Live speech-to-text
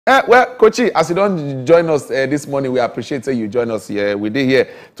Well, Kochi, as you don't join us this morning, we appreciate you join us here. We're here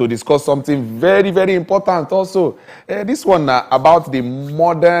to discuss something very, very important also. This one about the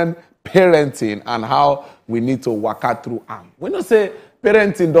modern parenting and how we need to work out through them. When you say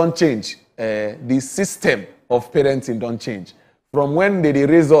parenting don't change, the system of parenting don't change. From when they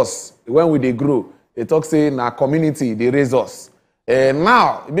raise us, when they grow, they talk say in our community, they raise us.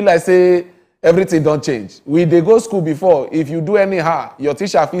 Now, it be like say, everything don't change. They go school before. If you do anyhow, your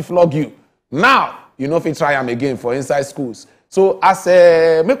teacher will flog you. Now, you know if you try them again for inside schools. So as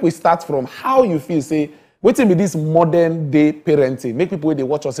make we start from how you feel, say, waiting with this modern day parenting. Make people when they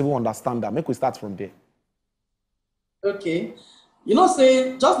watch us even understand that. Make we start from there. Okay. You know,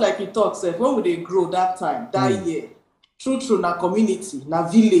 say, just like you talk, say, when they grow that time, that year, true, na community, na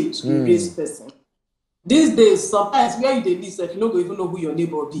village, we raise person. These days, sometimes where you live, you don't even know who your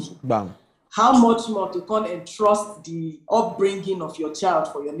neighbor be. Bam. How much more to come and trust the upbringing of your child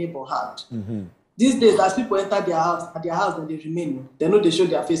for your neighbor hand. These days, as people enter their house, then they remain. They know they show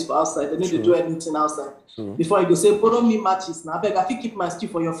their face for outside. They know they do anything outside. Before you go say, borrow me matches. Now, I beg, I feel keep my stew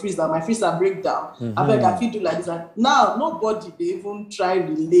for your freezer. My freezer break down. I beg, I feel do like this. Now, nobody, they even try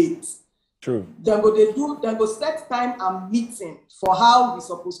relate. True. They go set time and meeting for how we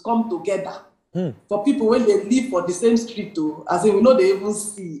supposed come together. For people when they live for the same street too, as in we know they even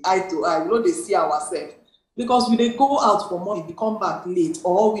see eye to eye, we know they see ourselves. Because when they go out for money, they come back late,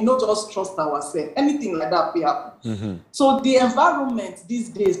 or we not just trust ourselves. Anything like that will happen. So the environment these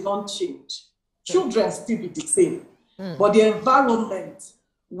days don't change. Children still be the same. But the environment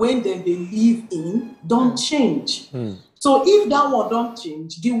when they live in don't change. So if that one don't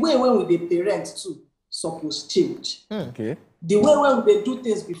change, the way when we parent too supposed change. Okay. The way when they do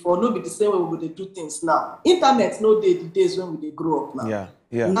things before, no be the same way we do things now. Internet no day the days when we grow up now.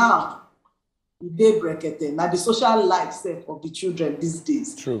 Yeah. Now, they break it. Now the social life set of the children these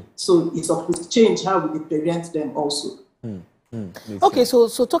days. True. So it's supposed to change how we parent them also. Okay, so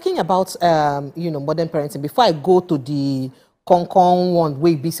talking about modern parenting. Before I go to the concon one,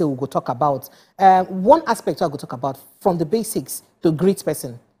 way we say we go talk about one aspect I go talk about from the basics to greet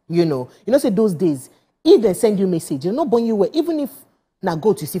person. Say those days. If they send you message, you know, when you were, even if now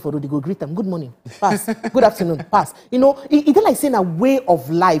go to see for road, they go greet them. Good morning, pass. Good afternoon, pass. It be like saying a way of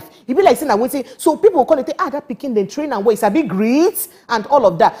life. It be like saying a way say. So people will call it that picking then train and way. It's a big greet and all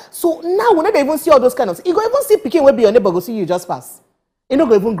of that. So now when they even see all those kind of, you go even see picking where be your neighbor go see you just pass. You know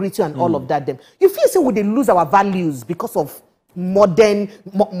go even greet you and all of that. Them you feel say would they lose our values because of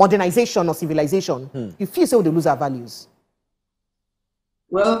modernization or civilization? You feel say would they lose our values?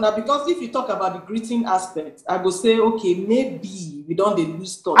 Well, now because if you talk about the greeting aspect, I go say, okay, maybe we don't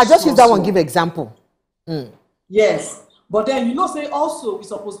lose touch. I just use that one, give example. Yes. But then, say also we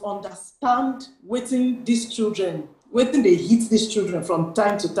suppose understand waiting these children, waiting they hit these children from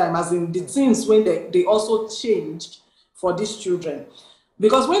time to time, as in the things when they also change for these children.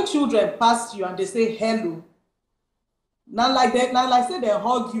 Because when children pass you and they say hello, now like say they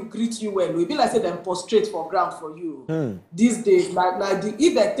hug you, greet you well. It be like say them prostrate for ground for you. These days,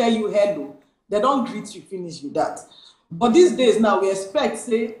 if they tell you hello, they don't greet you finish with that. But these days now we expect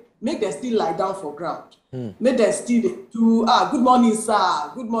say make them still lie down for ground. Make them still do good morning,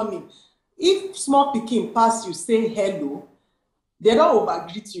 sir, good morning. If small pikin pass you say hello, they don't over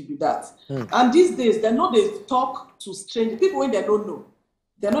greet you with that. And these days they know they talk to strangers, people when they don't know.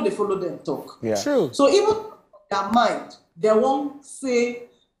 They know they follow them talk. Yeah. True. So even their mind, they won't say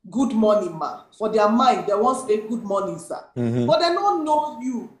good morning, ma. For their mind, they won't say good morning, sir. But they don't know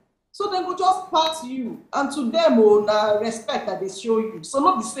you. So they will just pass you. And to them, respect that they show you. So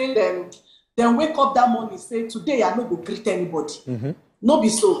not be saying them wake up that morning say, today I no go greet anybody. No be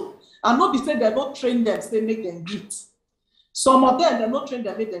so. And not be saying they don't train them, say make them greet. Some of them, they not train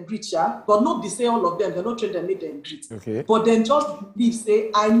them, make them greet, but not be say all of them, they not train them, make them greet. Okay. But then just believe, say,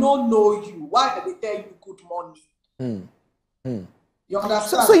 I don't know you. Why did they tell you good morning? You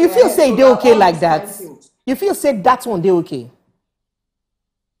understand? So you feel say they okay like that? You feel say that one they okay?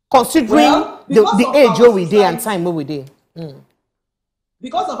 Considering the age where we did and time where we did.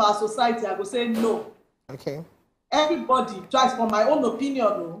 Because of our society, I would say no. Okay. Everybody tries, for my own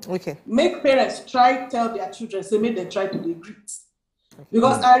opinion, okay. Make parents try tell their children, say make them try to be greet.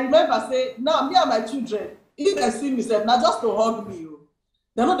 Because I remember say, now me and my children, if they see me, say, now just to hug me.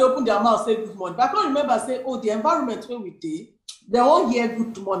 They not they open their mouth say good morning. But I can't remember say, the environment where we did, they won't hear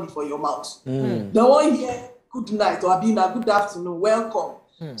good morning for your mouth. They won't hear good night or being a good afternoon, welcome.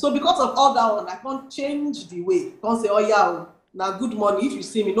 So because of all that one, I can't change the way. I can't say, oh yeah, now good morning. If you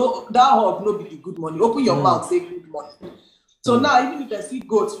see me, no, that hug no be the good morning. Open your mouth, say good morning. So now even if they see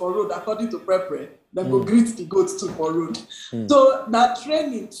goats for road, according to Prepare, They go greet the goats too for road. So that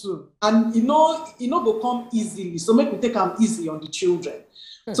training too. And you know go come easily. So make me take them easy on the children.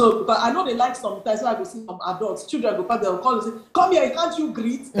 So, but I know they like sometimes when I go see some adults, children go back there and call and say, come here, can't you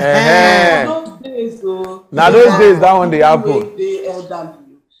greet? Those days, now those days, that one they happen. They elderly.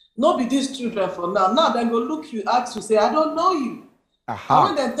 No be these children for now. Now they go look you, ask you, say, I don't know you. And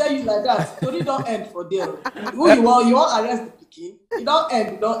when they tell you like that, story don't end for them. Who you want arrest the pikin? It don't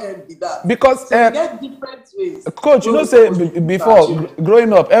end with that. Because so you get different ways. Coach, you know, say before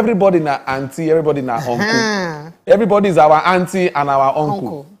growing up, everybody na auntie, everybody na uncle. Everybody is our auntie and our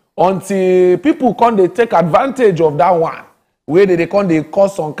uncle. Until people come, they take advantage of that one. Where they come, they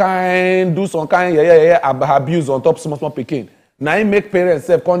cause some kind, do some kind, abuse on top small pikin. Now it make parents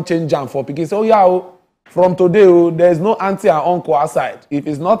say, come change jam for pikin. So yeah, from today, there is no auntie and uncle outside. If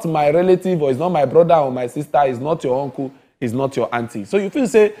it's not my relative or it's not my brother or my sister, it's not your uncle, it's not your auntie. So you feel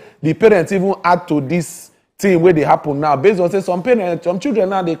say the parents even add to this thing where they happen now. Based on say some parents, some children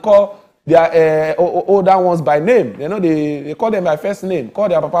now they call their older ones by name. You know, they call them by first name, call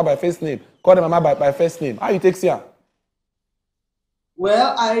their papa by first name, call their mama by first name. How you take see?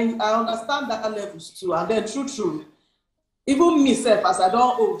 Well, I understand that levels too, and then true. Even myself, as I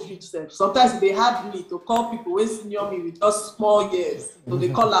don't old reach self, sometimes they had me to call people who senior me with just small years. So they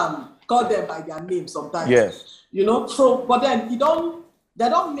call them by their name sometimes. Yes. You know, so but then they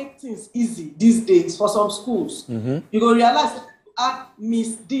don't make things easy these days for some schools. You go realize add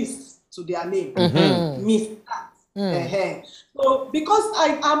Miss this to their name. Miss that. So because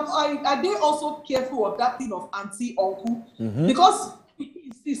I they also careful of that thing of auntie, uncle. Because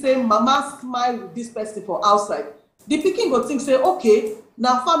you see say mama smile with this person for outside. The pikin go think say, okay,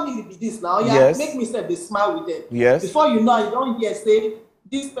 now family be this now. Yeah, yes. Make me say they smile with them. Yes. Before you know, you don't hear say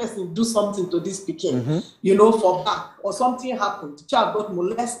this person do something to this pikin, you know, for back or something happened. The child got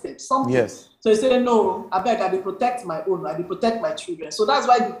molested, something. Yes. So you say, no, I beg, I dey protect my own, I dey protect my children. So that's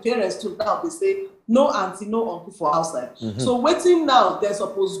why the parents too now they say no auntie, no uncle for outside. So waiting now they're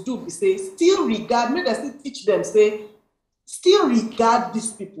supposed to do be say still regard, make them still teach them say. Still regard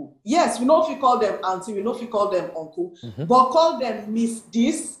these people. Yes, we know if you call them auntie, we know if you call them uncle, but call them Miss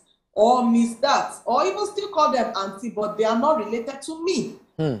this or Miss that, or even still call them auntie, but they are not related to me.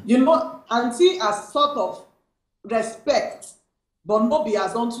 You know, auntie as sort of respect, but not be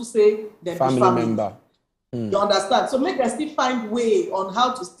as on to say them family member. You understand? So make them still find way on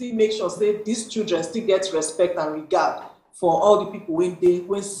how to still make sure say these children still get respect and regard for all the people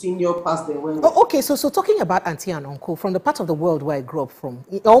when senior pass their way. Oh, okay, so talking about auntie and uncle, from the part of the world where I grew up from,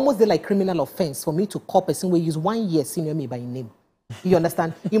 it almost did like criminal offense for me to call person where use 1 year senior me by name. You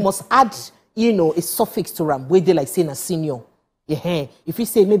understand? You must add, you know, a suffix to ram where they like saying a senior. Yeah. If you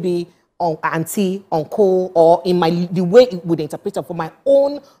say maybe auntie, uncle, or in the way it would interpret it for my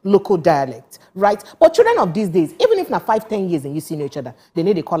own local dialect, right? But children of these days, even if not 5-10 years and you see each other, they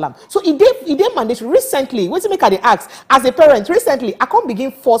need to call them. So it did mandatory. Recently, when you make the ask, as a parent, recently, I can't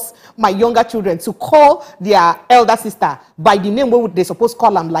begin force my younger children to call their elder sister by the name where they supposed to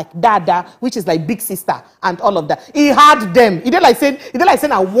call them, like Dada, which is like big sister, and all of that. He had them. He did like saying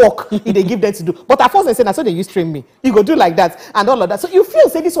I walk, he they give them to do. But at first they said, so they used to train me. You go do like that and all of that. So you feel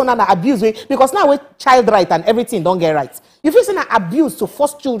say this one an abuse way, because now with child right and everything don't get right. You feel say an abuse to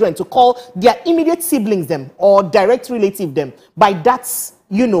force children to call their immediate siblings them or direct relative them by that,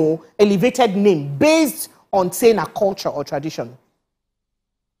 you know, elevated name based on saying a culture or tradition.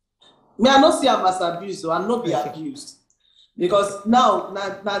 Me, I not see them as abuse, so I not be abused. Because now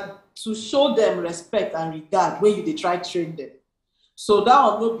to show them respect and regard when they try to train them. So that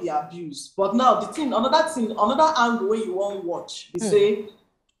will not be abused. But now another angle where you won't watch, they say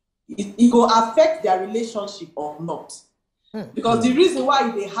it will affect their relationship or not. Because the reason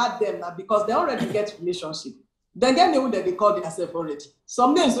why they had them now because they already get relationship. Then they know that they call themselves already.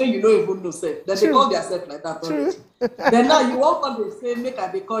 Some names when you don't even know self, then they call themselves like that already. Then now you walk on the say make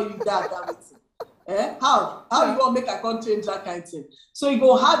they call you that way. How you gonna make a con change that kind of thing? So you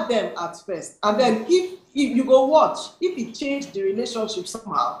go have them at first, and then if you go watch, if it change the relationship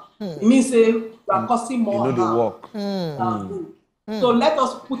somehow, it means say you are causing more harm. So let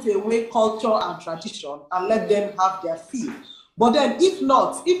us put away culture and tradition and let them have their feel. But then if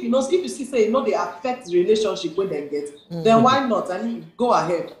not, if you see say they affect the relationship when they get, then why not? I mean, go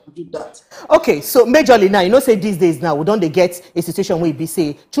ahead and do that. Okay, so majorly now, say these days now, we don't they get a situation where we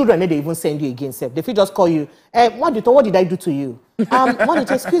say children they even send you against them. They just call you, what did I do to you?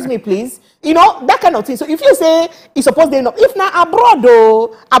 Nwadiuto, excuse me, please. You know, that kind of thing. So if you say it's supposed they know, if not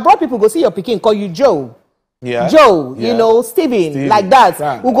abroad people go see your pikin call you Joe. Joe, you know, Steven, like that.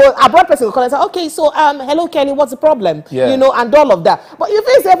 Yeah. We go, abroad person will call and say, okay, so, hello, Kenny, what's the problem? You know, and all of that. But if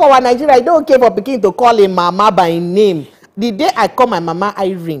you say for our Nigeria, I don't care for begin to call him mama by name. The day I call my mama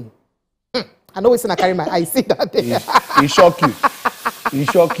Irene, I know it's not carry my eye, see that day. He shock you. He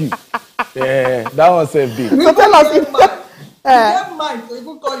shock you. Yeah, that was a big. So tell us if you get mind to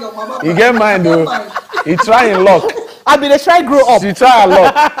even call your mama. You get mind, though. He try and lock. I mean, they try grow up. She try and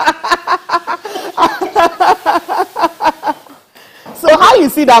lock. So how you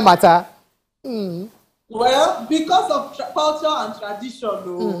see that matter? Well, because of culture and tradition,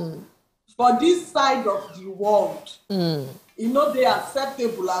 though, for this side of the world, you know, they are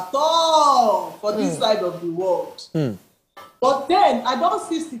acceptable at all for this side of the world. But then I don't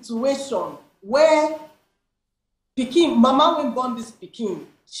see situation where Pikin, mama when born this Pikin,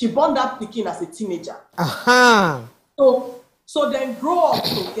 she born that Pikin as a teenager. So then grow up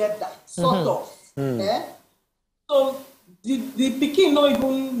together, sort of. Yeah? So the Pikin no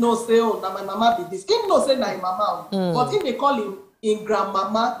even know say, oh, na my mama be this. Him no say na him mama. But if they call him in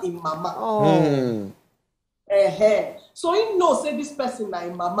grandmama, in mama. So he know say this person na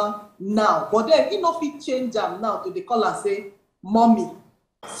him mama now. But then he no fit change am now to they call her say mommy.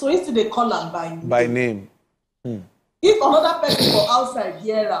 So instead they call her by name. If another person for outside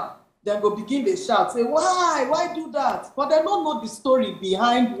hear am, then go begin to shout, say, why do that? But they don't know the story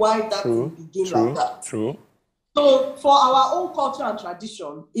behind why that begin like that. So for our own culture and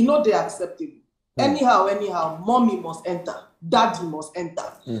tradition, you know they acceptable. Anyhow, mommy must enter, daddy must enter,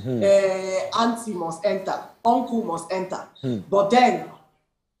 auntie must enter, uncle must enter. But then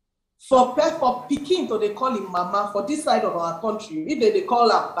for Pikin to they call him mama, for this side of our country, if they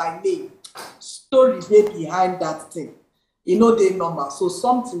call her by name, story they behind that thing. You know they normal, so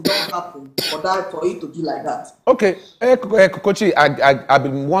something don't happen for it to be like that. Okay, Kochi, I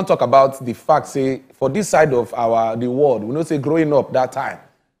been want to talk about the fact, say, for this side of the world, we know say growing up that time,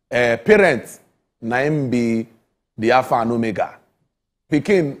 parents naim be the alpha and omega.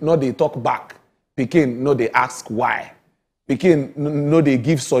 Pikin no they talk back. Pikin no they ask why. Pikin no they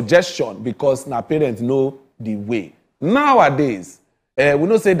give suggestion because na parents know the way. Nowadays, we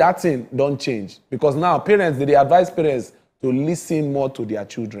know say that thing don't change because now parents they advise parents to listen more to their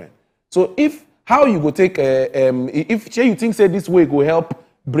children. So how you go take if you think say this way go help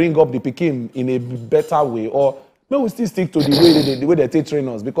bring up the Pikin in a better way, or may we still stick to the way they take train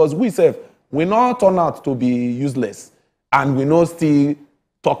us, because we not turn out to be useless and we not still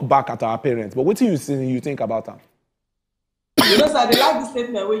talk back at our parents. But what do you think about that? You know, sir, I like the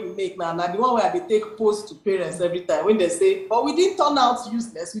statement where you make now. Now the one where they take post to parents every time when they say, but we didn't turn out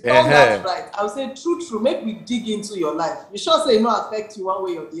useless, we turned out right. I would say, true, make we dig into your life. You sure say it not affect you one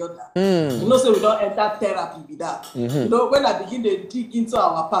way or the other. You know, say we don't enter therapy with that. You know, when I begin to dig into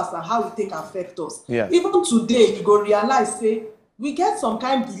our past and how we think affect us. Even today, you go realize, say, we get some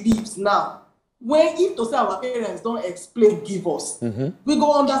kind of beliefs now. When if to say our parents don't explain, give us, we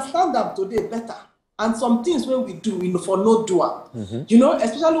go understand them today better. And some things when we do, we for no doer. You know,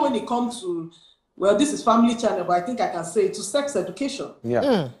 especially when it comes to, well, this is family channel, but I think I can say to sex education.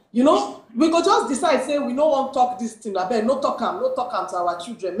 You know, we go just decide, say, we don't want to talk this thing, I bet no talk them to our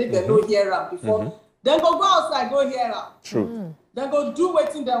children, maybe they no hear them before. Then go outside, go hear them. Then go do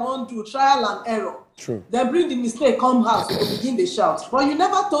what they want to do, trial and error. Then bring the mistake, come house, they begin the shout. But you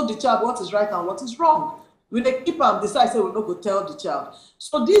never told the child what is right and what is wrong. We they keep them, decide, say, we're not going to tell the child.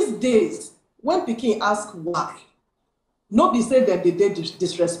 So these days, when Pikin ask why, nobody say that they did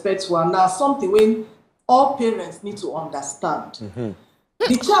disrespect one. Now something when all parents need to understand.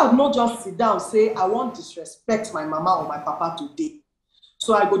 The child not just sit down say, I won't disrespect my mama or my papa today.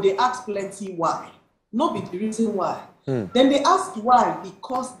 So I go they ask plenty why. No be the reason why. Then they ask why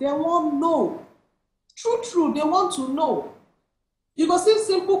because they won't know. True, they want to know. You go see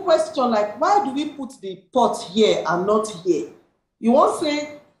simple question like, why do we put the pot here and not here? You won't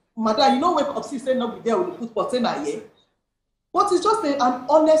say, Madam, you know wake up, say no be there, we put potena here. But it's just an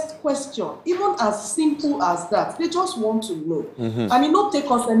honest question, even as simple as that. They just want to know. And it not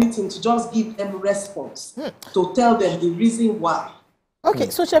take us anything to just give them response, to tell them the reason why. Okay,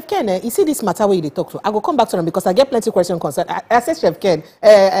 so Chef Ken, you see this matter where they talk to. I will come back to them because I get plenty of questions concerned. I said Chef Ken,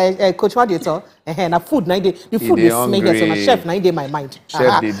 Coach Nwadiuto, na food, the food is smell, so na chef, na in my mind.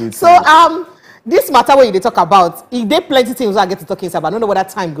 Chef, they do so, this matter where they talk about, if they plenty things I get to talking about, I don't know whether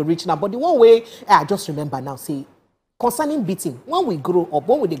time go reach now, but the one way I just remember now, say, concerning beating, when we grow up,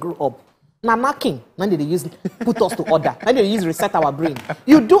 when they grow up, na knacking, when they use put us to order, when they use reset our brain.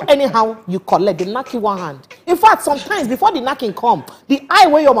 You do anyhow, you collect, they knock you one hand. In fact, sometimes before the knacking come, the eye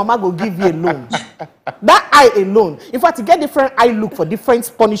where your mama go give you alone. That eye alone. In fact, you get different eye look for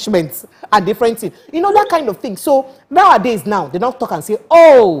different punishments and different things. You know, that kind of thing. So nowadays now, they don't talk and say,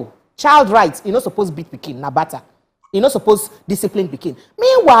 oh, child rights, you're not supposed to beat pikin, nabata. You're not supposed to discipline pikin.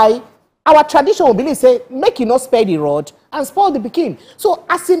 Meanwhile, our tradition will believe say, make you not spare the rod and spoil the pikin. So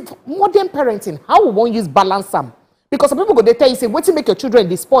as in modern parenting, how we won't use balance some? Because some people go they tell you, say, wait to make your children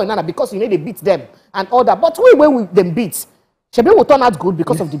this spoil now because you know they beat them and all that. But when we them beat, Shebi will turn out good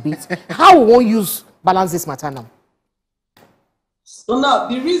because of the beat. How we won't use balance this matter now? So now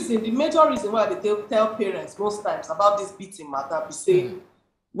the major reason why they tell parents most times about this beating matter be say,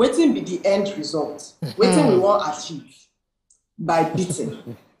 waiting be the end result. Waiting we want achieve by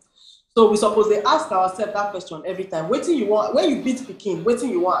beating. So we suppose they ask ourselves that question every time. Waiting you want when you beat pikin, waiting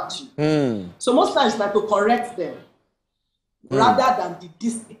you want achieve. So most times like to correct them rather than the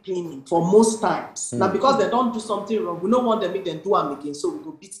disciplining for most times. Now because they don't do something wrong, we don't want them make them do them again, so we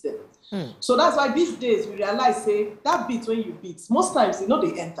go beat them. So that's why these days we realize say that beat when you beat, most times you know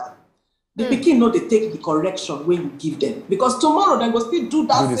they enter. The pikin know they take the correction when you give them. Because tomorrow they go still do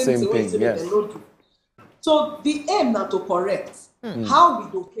that same thing yes. They don't do. So the aim now to correct. How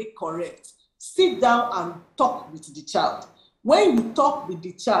we do take correct? Sit down and talk with the child. When you talk with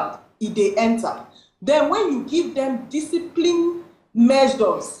the child, they enter. Then when you give them discipline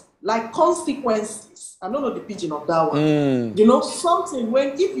measures, like consequences, I don't know the pidgin of that one. You know, something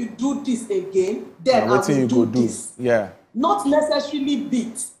when if you do this again, then I will do this. Yeah. Not necessarily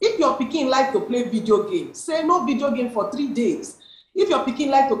beat. If your pikin like to play video games, say no video game for 3 days. If your pikin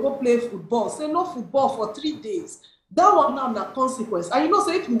like to go play football, say no football for 3 days. That one now na consequence. And you know,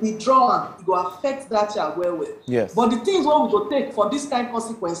 say if you withdraw, it will affect that child well. Yes. But the things what we go take for this kind of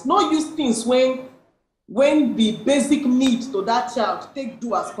consequence, no use things when the basic need to that child take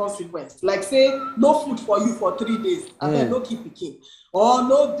do as consequence. Like say, no food for you for 3 days, and then no keep pikin. Or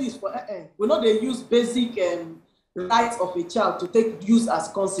no this for we know they use basic rights of a child to take use as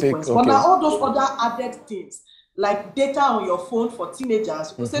consequence. But now all those other added things, like data on your phone for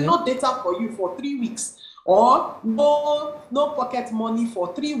teenagers, we say no data for you for 3 weeks. Or no pocket money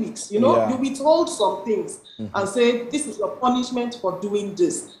for 3 weeks. You know, you withhold some things and say, this is your punishment for doing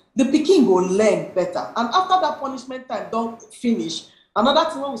this. The pikin will learn better. And after that punishment time don't finish,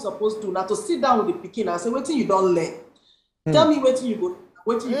 another thing what we're supposed to do now to sit down with the pikin and say, wait till you don't learn. Tell me what you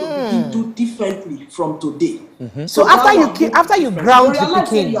go begin do differently from today. So after you ground the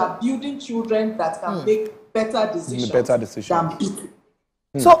pikin, you are building children that can make better decisions than beating.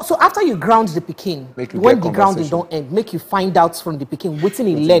 So after you ground the pikin, when the grounding don't end, make you find out from the pikin what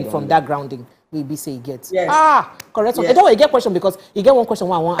he learn from that grounding. We say he gets. Yes. Correct. Yes. I don't want to get question because you get one question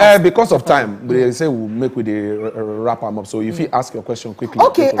one I want ask. Because of time, they say we'll make with the wrap them up. So if you ask your question quickly.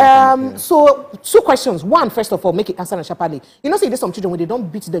 Okay. So 2 questions. One, first of all, make it answer and sharply. You know, say there's some children when they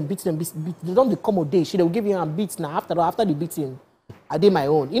don't beat them, they don't become a day. They will give you a beat now after the beating. I did my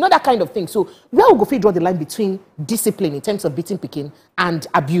own. You know, that kind of thing. So where we go fit draw the line between discipline in terms of beating pikin and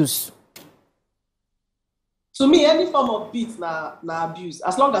abuse? To me, any form of beat na abuse,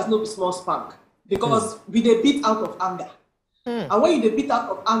 as long as no be small spank. Because we dey beat out of anger. And when you dey beat out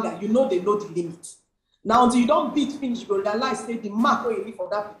of anger, you know they know the limit. Now, until you don't beat finish, you go realize say the mark where you leave for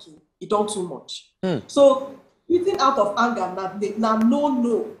that pikin, it don't too much. So beating out of anger na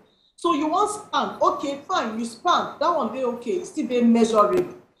no. So you want spank, okay, fine, you spank, that one dey okay, it's still very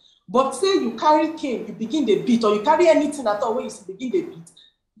measurable. But say you carry cane, you begin the beat, or you carry anything at all when you begin the beat,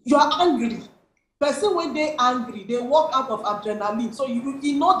 you are angry. Person when they angry, they walk out of adrenaline. So you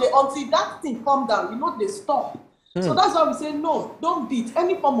know until that thing calm down, you know they stop. So that's why we say no, don't beat.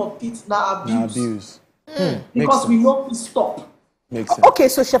 Any form of beat now abuse. Because we know to stop. Makes sense. Okay,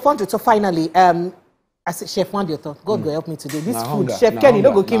 so Chef Nwadiuto, finally, I said Chef Nwadiuto, God go help me today. This food, Chef Kenny,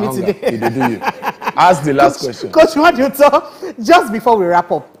 don't go kill me today. They do you. Ask the last question. Coach Nwadiuto, just before we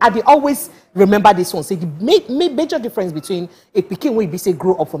wrap up, I always remember this one. Say the major difference between a pikin wey be say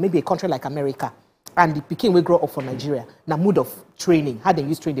grow up for maybe a country like America and the pikin wey grow up for Nigeria, na mood of training, how they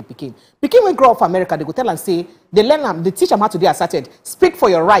use train the pikin. Pikin wey grow up for America, they go tell and say, they learn them, they teach them how to do asserted. Speak for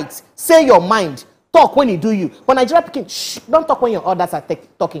your rights, say your mind, talk when you do you. But Nigeria pikin, shh, don't talk when your others are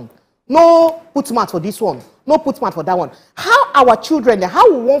talking. No put mouth for this one, no put mouth for that one. How our children, how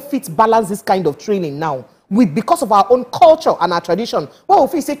we won't fit balance this kind of training now with because of our own culture and our tradition? Well,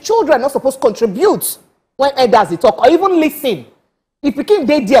 if we say children are not supposed to contribute when elders they talk or even listen. If pikin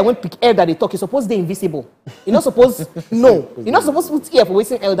dey there when elder they talk, you're supposed to be invisible. You're not supposed no. You're not supposed to put ear for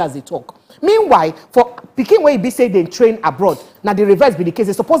wasting elders they talk. Meanwhile, for pikin where be say they train abroad, now the reverse be the case.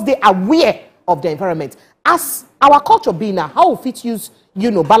 They're supposed to be aware of the environment. As our culture be now, how we fit use,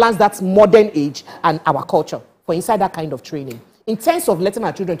 balance that modern age and our culture for inside that kind of training in terms of letting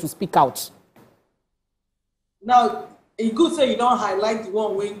our children to speak out. Now, it could say you don't highlight the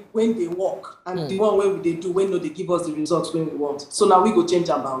one when they work and the one when they do, when no, they give us the results when we want. So now we go change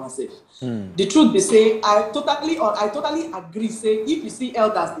and by ourselves. The truth be say, I totally agree. Say if you see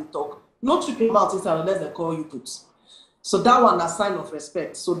elders they talk, no trick your mouth inside unless they call you puts. So that one a sign of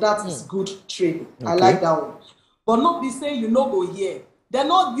respect. So that is good training. Okay. I like that one. But not be saying you no go here. They're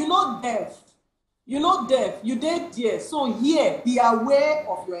not, you're not deaf. You're not deaf. You dead here. So here, be aware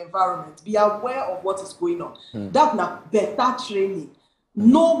of your environment. Be aware of what is going on. That's not better training.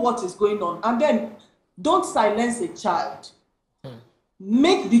 Know what is going on. And then don't silence a child.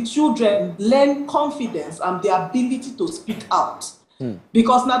 Make the children learn confidence and the ability to speak out.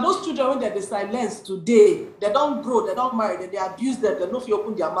 Because now those children, when they're silenced today, they don't grow, they don't marry, they abuse them, they don't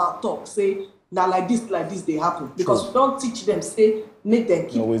open their mouth, talk, say, now like this, they happen. Because we don't teach them, say, make them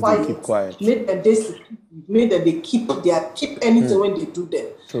keep quiet. Make them they keep anything when they do them.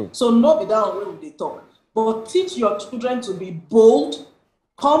 True. So not be down when they talk. But teach your children to be bold,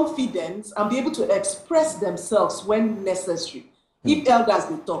 confident, and be able to express themselves when necessary. If elders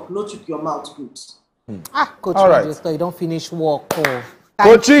they talk, no trick your mouth good. Coach, all right. You don't finish work.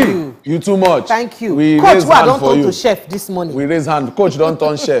 Coach, you too much. Thank you. We Coach, raise I hand don't for talk you. to chef this morning. We raise hand. Coach, don't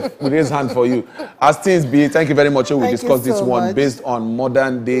turn chef. We raise hand for you. As things be, thank you very much. We discuss this one based on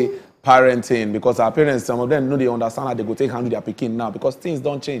modern day parenting, because our parents, some of them know they understand how they go take hand with their pikin now, because things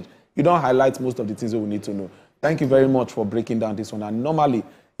don't change. You don't highlight most of the things that we need to know. Thank you very much for breaking down this one. And normally,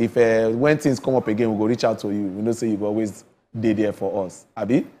 if when things come up again, we'll go reach out to you. We know say you've always be there for us.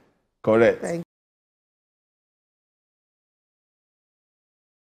 Abi? Correct. Thank